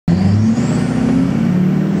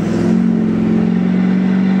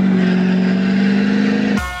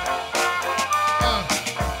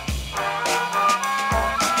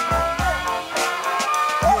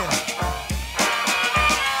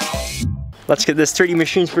Let's get this 3D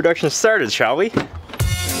Machines production started, shall we?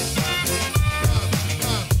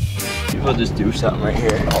 We'll just do something right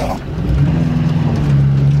here.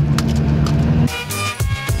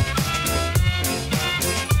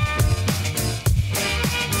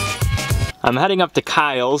 I'm heading up to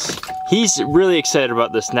Kyle's. He's really excited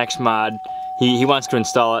about this next mod. He wants to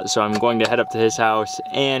install it, so I'm going to head up to his house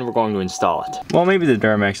and we're going to install it. Well, maybe the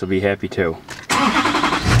Duramax will be happy too.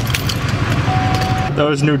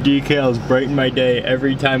 Those new decals brighten my day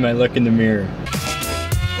every time I look in the mirror.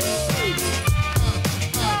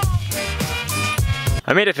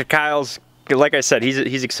 I made it to Kyle's. Like I said,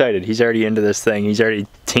 he's excited. He's already into this thing. He's already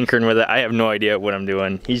tinkering with it. I have no idea what I'm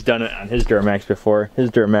doing. He's done it on his Duramax before. His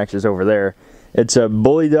Duramax is over there. It's a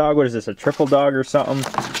bully dog. What is this, a triple dog or something?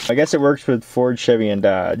 I guess it works with Ford, Chevy, and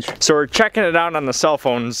Dodge. So we're checking it out on the cell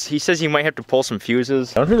phones. He says he might have to pull some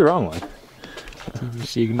fuses. Don't do the wrong one. I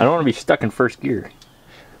don't want to be stuck in first gear.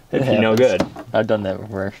 It'd be no good. I've done that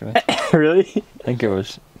before, actually. Really? I think it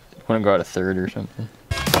was when I got a third or something.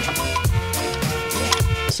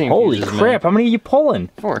 Holy crap, how many are you pulling?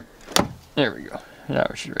 4. There we go. Now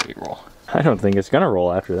we should ready to roll. I don't think it's gonna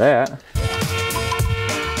roll after that.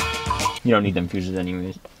 You don't need them fuses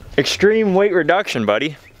anyways. Extreme weight reduction,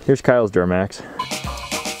 buddy. Here's Kyle's Duramax.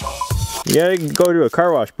 You gotta go to a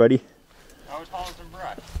car wash, buddy. I was hauling some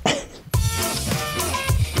brush.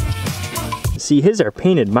 See, his are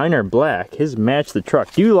painted, mine are black. His match the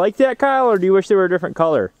truck. Do you like that, Kyle, or do you wish they were a different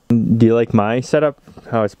color? Do you like my setup,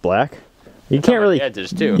 how it's black? You can't really,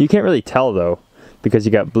 you can't really tell though, because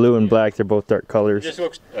you got blue and black, they're both dark colors. It just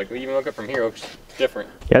looks, like, even look up from here, it looks different.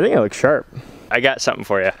 Yeah, I think it looks sharp. I got something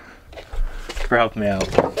for you. For helping me out.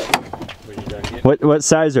 What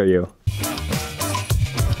size are you?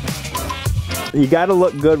 You gotta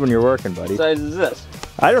look good when you're working, buddy. What size is this?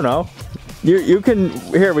 I don't know. You can,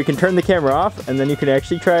 here, we can turn the camera off, and then you can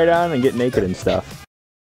actually try it on and get naked and stuff.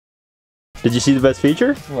 Did you see the best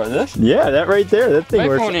feature? What, this? Yeah, that right there. That thing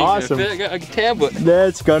works awesome. I got a tablet.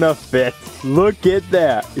 That's gonna fit. Look at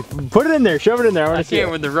that. Put it in there. Shove it in there. I can't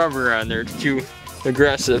with the rubber on there. It's too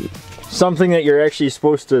aggressive. Something that you're actually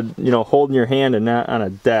supposed to, you know, hold in your hand and not on a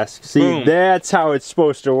desk. See, boom. That's how it's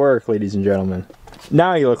supposed to work, ladies and gentlemen.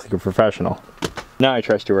 Now you look like a professional. Now I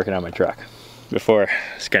trust you working on my truck. Before,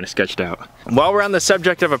 it's kind of sketched out. While we're on the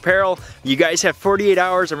subject of apparel, you guys have 48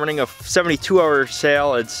 hours. I'm running a 72-hour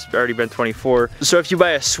sale. It's already been 24. So if you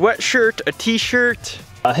buy a sweatshirt, a t-shirt,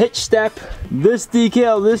 a hitch step, this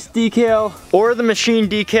decal, or the machine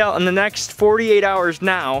decal in the next 48 hours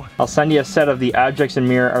now, I'll send you a set of the Objects in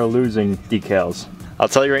Mirror Are Losing decals. I'll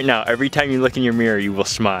tell you right now, every time you look in your mirror, you will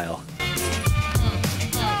smile.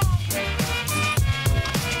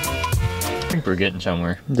 I think we're getting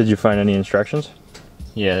somewhere. Did you find any instructions?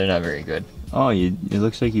 Yeah, they're not very good. Oh, it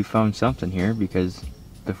looks like you found something here because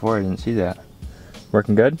before I didn't see that.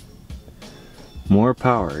 Working good? More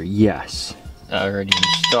power, yes. Already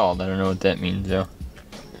installed. I don't know what that means though.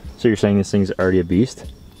 So you're saying this thing's already a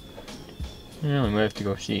beast? Yeah, we might have to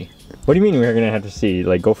go see. What do you mean we're gonna have to see?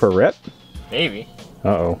 Like go for a rip? Maybe.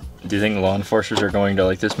 Uh-oh. Do you think law enforcers are going to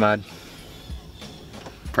like this mod?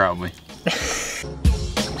 Probably.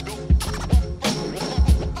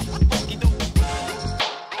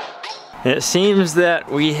 It seems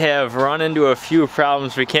that we have run into a few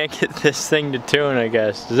problems. We can't get this thing to tune, I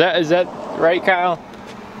guess. Is that right, Kyle?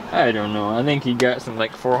 I don't know. I think he got some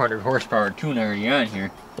like 400 horsepower tune already on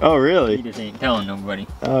here. Oh, really? He just ain't telling nobody.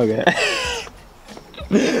 Okay.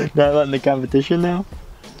 Not letting the competition know?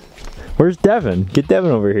 Where's Devin? Get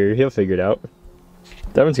Devin over here. He'll figure it out.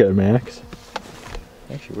 Devin's got a max.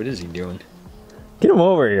 Actually, what is he doing? Get him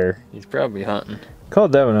over here. He's probably hunting. Call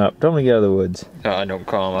Devin up. Tell him to get out of the woods. No, I don't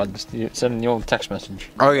call him. I'll just send him the old text message.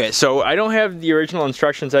 Okay, so I don't have the original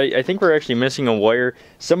instructions. I think we're actually missing a wire.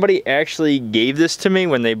 Somebody actually gave this to me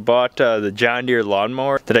when they bought the John Deere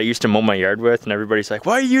lawnmower that I used to mow my yard with, and everybody's like,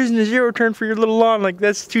 why are you using the zero turn for your little lawn? Like,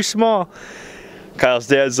 that's too small. Kyle's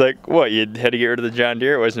dad's like, what, you had to get rid of the John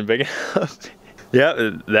Deere? It wasn't big enough.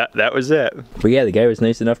 Yeah, that was it. But yeah, the guy was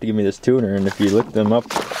nice enough to give me this tuner, and if you look them up,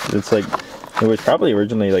 it's like, it was probably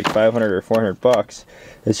originally like 500 or 400 bucks.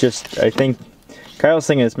 It's just, I think, Kyle's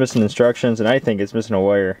thinking it's missing instructions, and I think it's missing a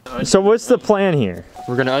wire. So what's the plan here?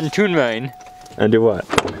 We're gonna untune mine. And do what?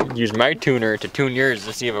 Use my tuner to tune yours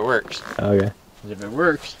to see if it works. Okay. If it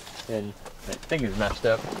works, then that thing is messed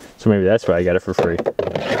up. So maybe that's why I got it for free.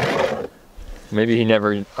 Maybe he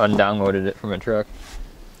never undownloaded it from a truck.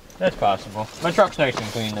 That's possible. My truck's nice and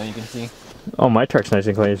clean though, you can see. Oh, my truck's nice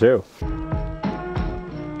and clean too.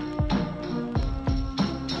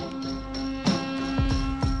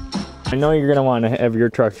 I know you're gonna want to have your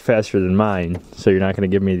truck faster than mine, so you're not gonna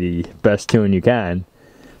give me the best tune you can.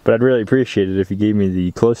 But I'd really appreciate it if you gave me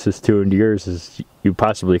the closest tune to yours as you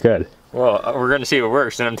possibly could. Well, we're gonna see what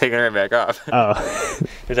works, and I'm taking it right back off. Oh.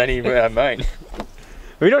 Because I need mine.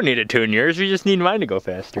 We don't need to tune yours, we just need mine to go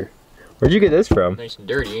faster. Where'd you get this from? Nice and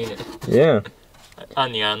dirty, ain't it? Yeah.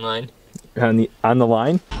 On the online. On the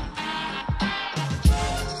line?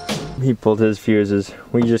 He pulled his fuses.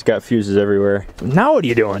 We just got fuses everywhere. Now what are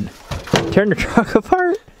you doing? Tearing the truck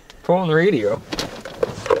apart? Pulling the radio.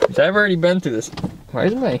 I've already been through this. Why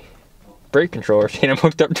is my brake controller saying I'm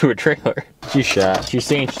hooked up to a trailer? She's shot. She's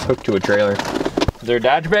saying she's hooked to a trailer. Is there a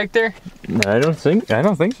Dodge back there? I don't think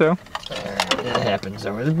so. That happens.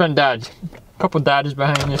 So there's been Dodge. A couple Dodges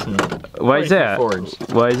behind this. And why is that? Fords.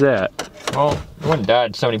 Why is that? Well, one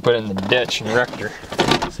Dodge, somebody put it in the ditch and wrecked her.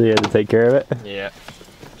 So you had to take care of it? Yeah.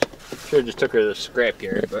 Should've just took her to the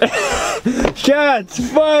scrapyard, but...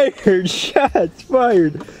 Shots fired! Shots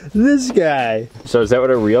fired! This guy! So is that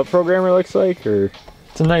what a real programmer looks like, or?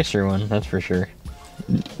 It's a nicer one, that's for sure.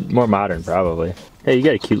 More modern, probably. Hey, you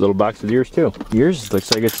got a cute little box with yours, too. Yours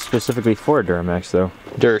looks like it's specifically for Duramax, though.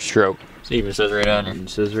 Durastroke. It even says right on there. It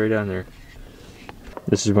says right on there.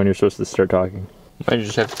 This is when you're supposed to start talking. I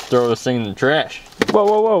just have to throw this thing in the trash. Whoa,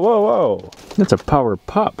 whoa, whoa, whoa, whoa! That's a power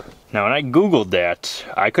pup. Now, when I Googled that,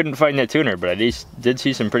 I couldn't find that tuner, but I did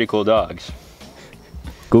see some pretty cool dogs.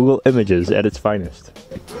 Google images at its finest.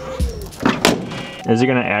 Is it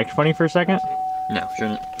gonna act funny for a second? No,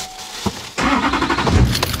 shouldn't.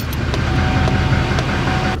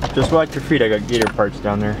 Just watch your feet, I got gator parts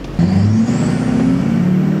down there.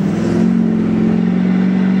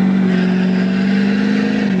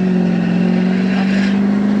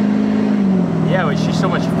 Yeah, but she's so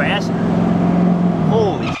much faster.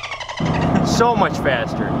 Holy so much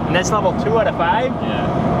faster. And that's level 2 out of 5?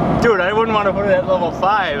 Yeah. Dude, I wouldn't want to put it at level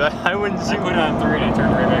 5. I wouldn't see. I put it on 3 and I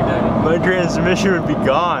turned right back down. My transmission would be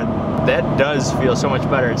gone. That does feel so much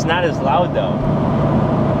better. It's not as loud though.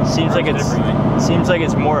 Seems like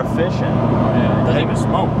it's more efficient. Yeah, it doesn't even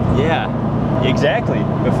smoke. Yeah, exactly.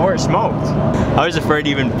 Before it smoked. I was afraid to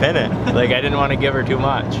even pin it. Like I didn't want to give her too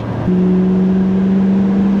much.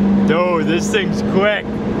 Dude, this thing's quick.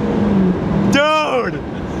 Dude,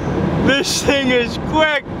 this thing is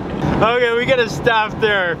quick. Okay, we gotta stop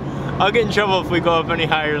there. I'll get in trouble if we go up any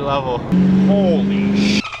higher level. Holy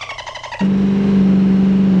sh**.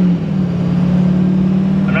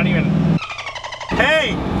 I'm not even...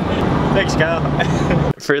 Hey! Thanks, Kyle.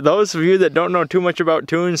 For those of you that don't know too much about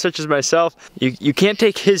tunes, such as myself, you can't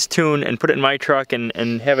take his tune and put it in my truck and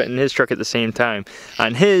have it in his truck at the same time.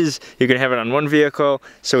 On his, you can have it on one vehicle.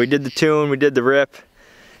 So we did the tune, we did the rip.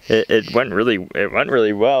 It went really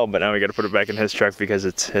well, but now we got to put it back in his truck because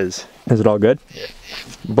it's his. Is it all good? Yeah.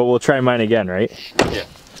 But we'll try mine again, right? Yeah.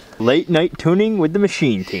 Late night tuning with the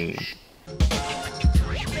machine team.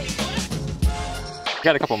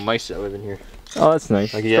 Got a couple mice that live in here. Oh, that's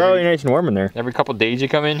nice. Like probably nice and warm in there. Every couple days you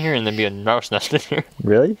come in here and there'd be a mouse nest in here.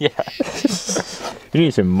 Really? Yeah. You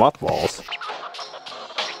need some mothballs.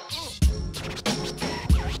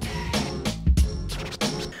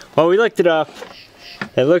 Well, we looked it up.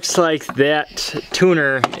 It looks like that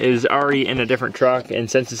tuner is already in a different truck,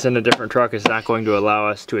 and since it's in a different truck, it's not going to allow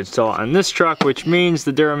us to install it on this truck, which means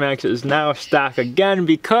the Duramax is now stock again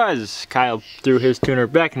because Kyle threw his tuner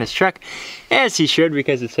back in his truck, as he should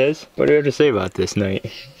because it's his. What do you have to say about this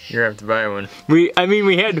night? You're gonna have to buy one. I mean,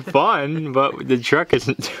 we had fun, but the truck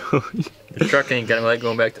isn't tuned. The truck ain't gonna like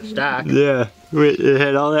going back to stock. Yeah, it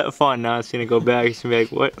had all that fun. Now it's gonna go back. It's gonna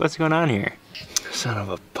be like, what's going on here? Son of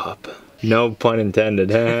a pup. No pun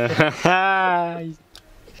intended. I'm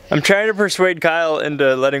trying to persuade Kyle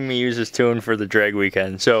into letting me use his tune for the drag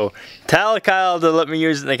weekend. So tell Kyle to let me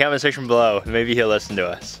use it in the comment section below. Maybe he'll listen to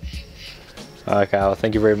us. Kyle,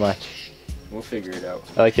 thank you very much. We'll figure it out.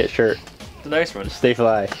 I like that shirt. It's a nice one. Stay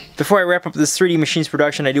fly. Before I wrap up this 3D Machines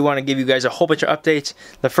production, I do want to give you guys a whole bunch of updates.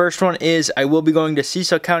 The first one is I will be going to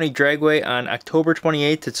Cecil County Dragway on October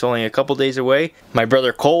 28th. It's only a couple days away. My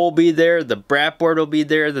brother Cole will be there. The Brat Board will be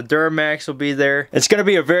there. The Duramax will be there. It's going to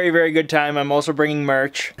be a very, very good time. I'm also bringing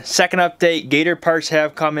merch. Second update, Gator parts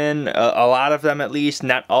have come in. A lot of them at least,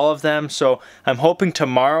 not all of them. So I'm hoping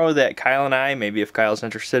tomorrow that Kyle and I, maybe if Kyle's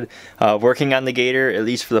interested, working on the Gator, at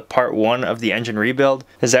least for the part 1 of the engine rebuild.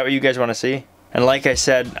 Is that what you guys want to see? And like I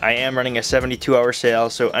said, I am running a 72-hour sale,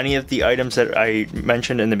 so any of the items that I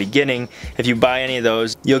mentioned in the beginning, if you buy any of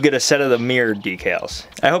those, you'll get a set of the mirror decals.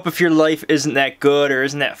 I hope if your life isn't that good, or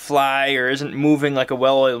isn't that fly, or isn't moving like a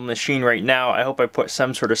well-oiled machine right now, I hope I put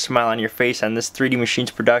some sort of smile on your face on this 3D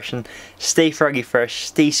Machines production. Stay froggy fresh,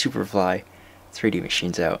 stay super fly. 3D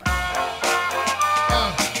Machines out.